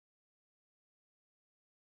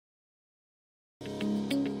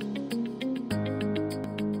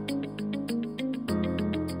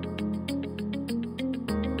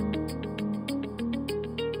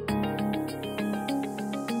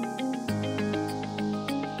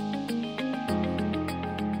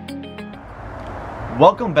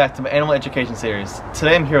Welcome back to my animal education series.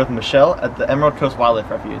 Today I'm here with Michelle at the Emerald Coast Wildlife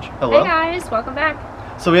Refuge. Hello. Hey guys, welcome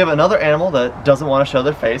back. So we have another animal that doesn't want to show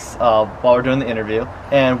their face while we're doing the interview.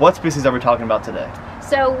 And what species are we talking about today?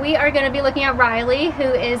 So we are going to be looking at Riley, who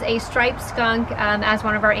is a striped skunk, as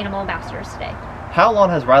one of our animal ambassadors today. How long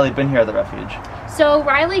has Riley been here at the refuge? So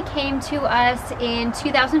Riley came to us in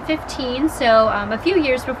 2015, so a few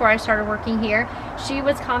years before I started working here. She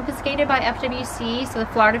was confiscated by FWC, so the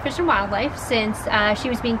Florida Fish and Wildlife, since she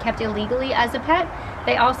was being kept illegally as a pet.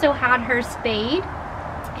 They also had her spayed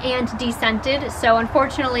and descented, so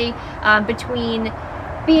unfortunately between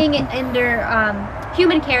being under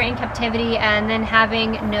human care in captivity and then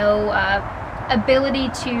having no ability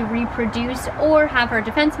to reproduce or have her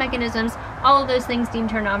defense mechanisms, all of those things deemed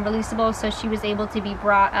her non-releasable, so she was able to be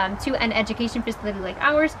brought to an education facility like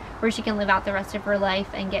ours where she can live out the rest of her life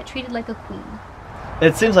and get treated like a queen.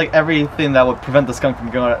 It seems like everything that would prevent the skunk from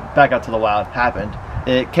going back out to the wild happened.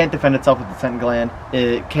 It can't defend itself with the scent gland,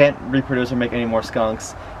 it can't reproduce or make any more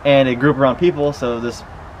skunks, and it grew up around people, so this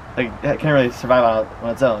it can't really survive on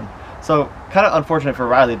its own. So kind of unfortunate for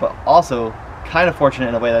Riley, but also kind of fortunate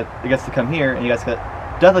in a way that it gets to come here and you guys could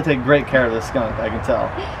definitely take great care of this skunk, I can tell.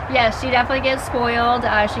 Yes, she definitely gets spoiled.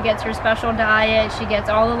 She gets her special diet, she gets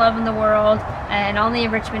all the love in the world and all the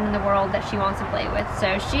enrichment in the world that she wants to play with.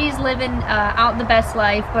 So she's living out the best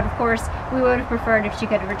life, but of course we would have preferred if she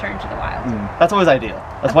could have returned to the wild. That's always ideal.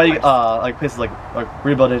 That's why you, like places like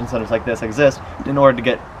rehabilitation centers like this exist in order to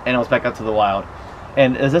get animals back out to the wild.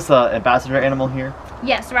 And is this an ambassador animal here?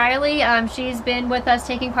 Yes, Riley, she's been with us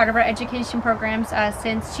taking part of our education programs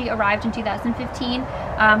since she arrived in 2015.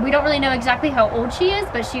 We don't really know exactly how old she is,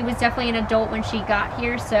 but she was definitely an adult when she got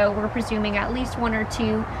here, so we're presuming at least 1 or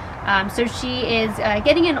 2. So she is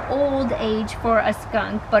getting an old age for a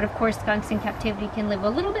skunk, but of course skunks in captivity can live a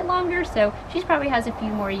little bit longer, so she probably has a few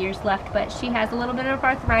more years left, but she has a little bit of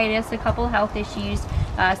arthritis, a couple of health issues,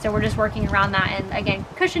 so we're just working around that and again,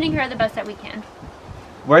 cushioning her the best that we can.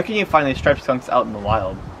 Where can you find these striped skunks out in the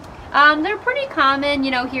wild? They're pretty common,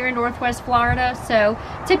 you know, here in Northwest Florida, so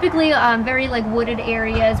typically very like wooded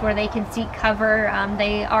areas where they can seek cover.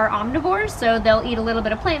 They are omnivores, so they'll eat a little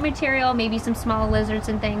bit of plant material, maybe some small lizards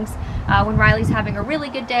and things. When Riley's having a really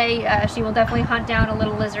good day, she will definitely hunt down a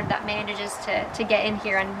little lizard that manages to get in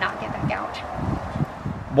here and not get back out.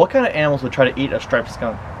 What kind of animals would try to eat a striped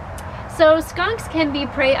skunk? So skunks can be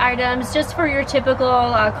prey items just for your typical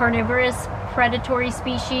carnivorous predatory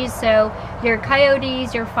species, so your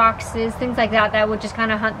coyotes, your foxes, things like that, that would just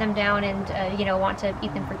kind of hunt them down and you know, want to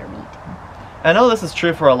eat them for their meat. I know this is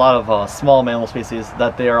true for a lot of small mammal species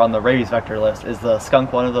that they are on the rabies vector list. Is the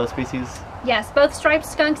skunk one of those species? Yes, both striped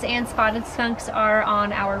skunks and spotted skunks are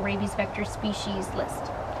on our rabies vector species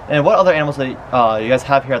list. And what other animals that you guys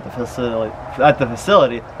have here at the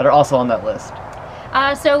facility that are also on that list?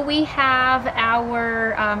 So we have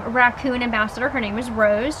our raccoon ambassador. Her name is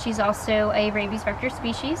Rose. She's also a rabies vector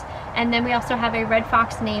species. And then we also have a red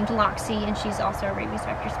fox named Loxy, and she's also a rabies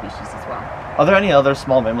vector species as well. Are there any other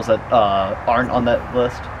small mammals that aren't on that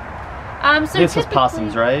list? So this is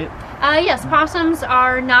possums, right? Yes, possums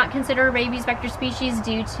are not considered rabies vector species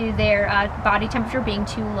due to their body temperature being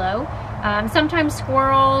too low. Sometimes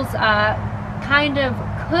squirrels kind of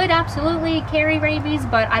could absolutely carry rabies,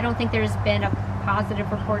 but I don't think there's been a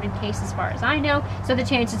positive reported case as far as I know, so the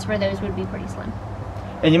chances for those would be pretty slim.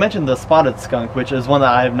 And you mentioned the spotted skunk, which is one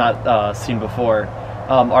that I have not seen before.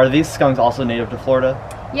 Are these skunks also native to Florida?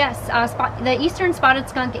 Yes, the eastern spotted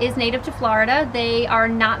skunk is native to Florida. They are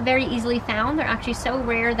not very easily found. They're actually so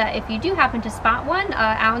rare that if you do happen to spot one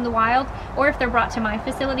out in the wild, or if they're brought to my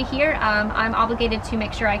facility here, I'm obligated to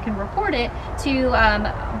make sure I can report it to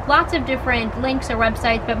lots of different links or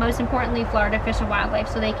websites, but most importantly Florida Fish and Wildlife,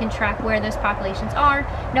 so they can track where those populations are,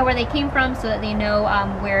 know where they came from, so that they know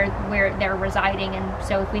where they're residing, and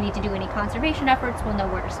so if we need to do any conservation efforts, we'll know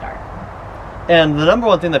where to start. And the number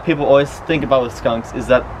one thing that people always think about with skunks is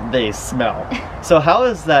that they smell. So how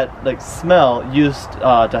is that smell used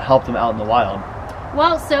to help them out in the wild?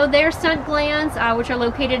 Well, so their scent glands, which are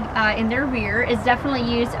located in their rear, is definitely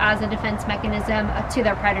used as a defense mechanism to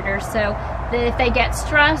their predators. So if they get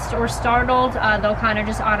stressed or startled, they'll kind of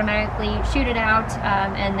just automatically shoot it out,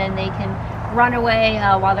 and then they can run away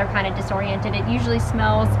while they're kind of disoriented. It usually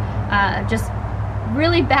smells just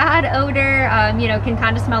really bad odor, you know, can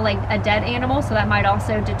kind of smell like a dead animal, so that might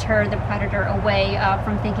also deter the predator away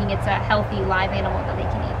from thinking it's a healthy live animal that they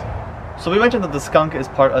can eat. So we mentioned that the skunk is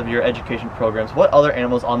part of your education programs. What other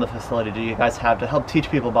animals on the facility do you guys have to help teach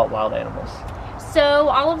people about wild animals? So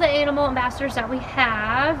all of the animal ambassadors that we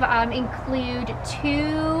have include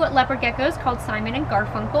 2 leopard geckos called Simon and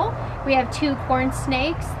Garfunkel. We have 2 corn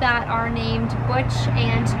snakes that are named Butch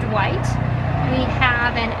and Dwight. We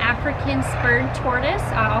have an African spurred tortoise,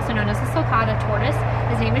 also known as a sulcata tortoise.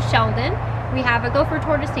 His name is Sheldon. We have a gopher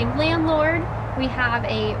tortoise named Landlord. We have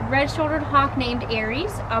a red-shouldered hawk named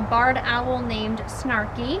Aries, a barred owl named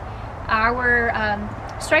Snarky, our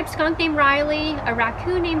striped skunk named Riley, a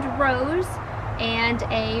raccoon named Rose, and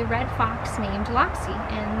a red fox named Loxy.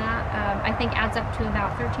 And that, I think, adds up to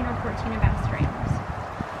about 13 or 14 ambassador animals.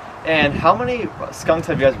 And how many skunks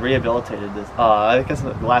have you guys rehabilitated this? I guess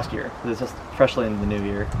last year. It's just freshly in the new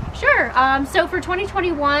year. Sure. So for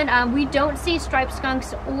 2021, we don't see striped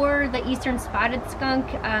skunks or the eastern spotted skunk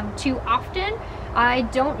too often. I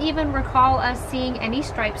don't even recall us seeing any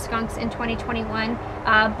striped skunks in 2021,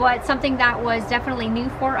 but something that was definitely new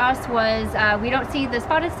for us was we don't see the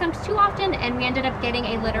spotted skunks too often, and we ended up getting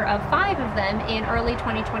a litter of 5 of them in early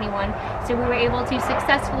 2021. So we were able to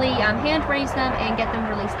successfully hand raise them and get them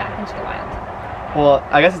released back into the wild. Well,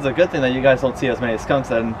 I guess it's a good thing that you guys don't see as many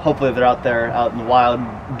skunks, and hopefully they're out there out in the wild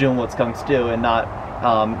doing what skunks do and not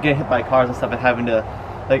getting hit by cars and stuff and having to,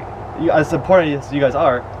 like, as important as you guys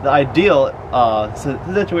are, the ideal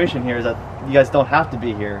situation here is that you guys don't have to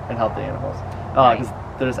be here and help the animals because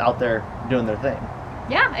they're just out there doing their thing.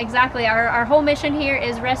 Yeah, exactly. Our whole mission here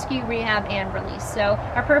is rescue, rehab, and release. So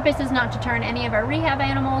our purpose is not to turn any of our rehab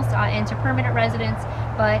animals into permanent residents,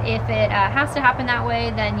 but if it has to happen that way,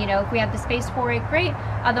 then, you know, if we have the space for it, great.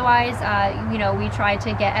 Otherwise, you know, we try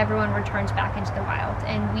to get everyone returned back into the wild.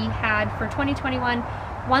 And we had, for 2021,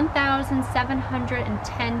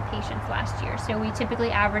 1,710 patients last year. So we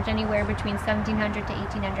typically average anywhere between 1,700 to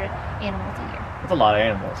 1,800 animals a year. That's a lot of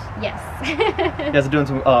animals. Yes. You guys are doing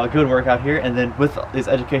some good work out here, and then with these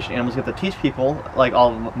education animals, you have to teach people, like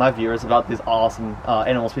all of my viewers, about these awesome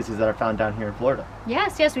animal species that are found down here in Florida.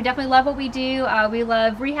 Yes, yes, we definitely love what we do. We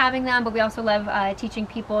love rehabbing them, but we also love teaching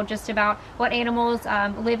people just about what animals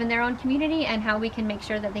live in their own community and how we can make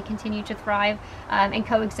sure that they continue to thrive and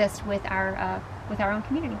coexist with our own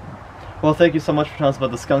community. Well, thank you so much for telling us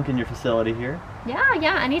about the skunk in your facility here.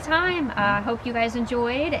 Yeah, anytime. I hope you guys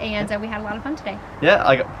enjoyed, and we had a lot of fun today.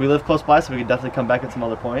 Yeah, we live close by, so we can definitely come back at some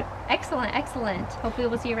other point. Excellent, excellent. Hopefully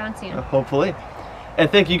we'll see you around soon. Hopefully.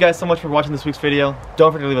 And thank you guys so much for watching this week's video.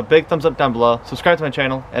 Don't forget to leave a big thumbs up down below, subscribe to my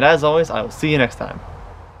channel, and as always, I will see you next time.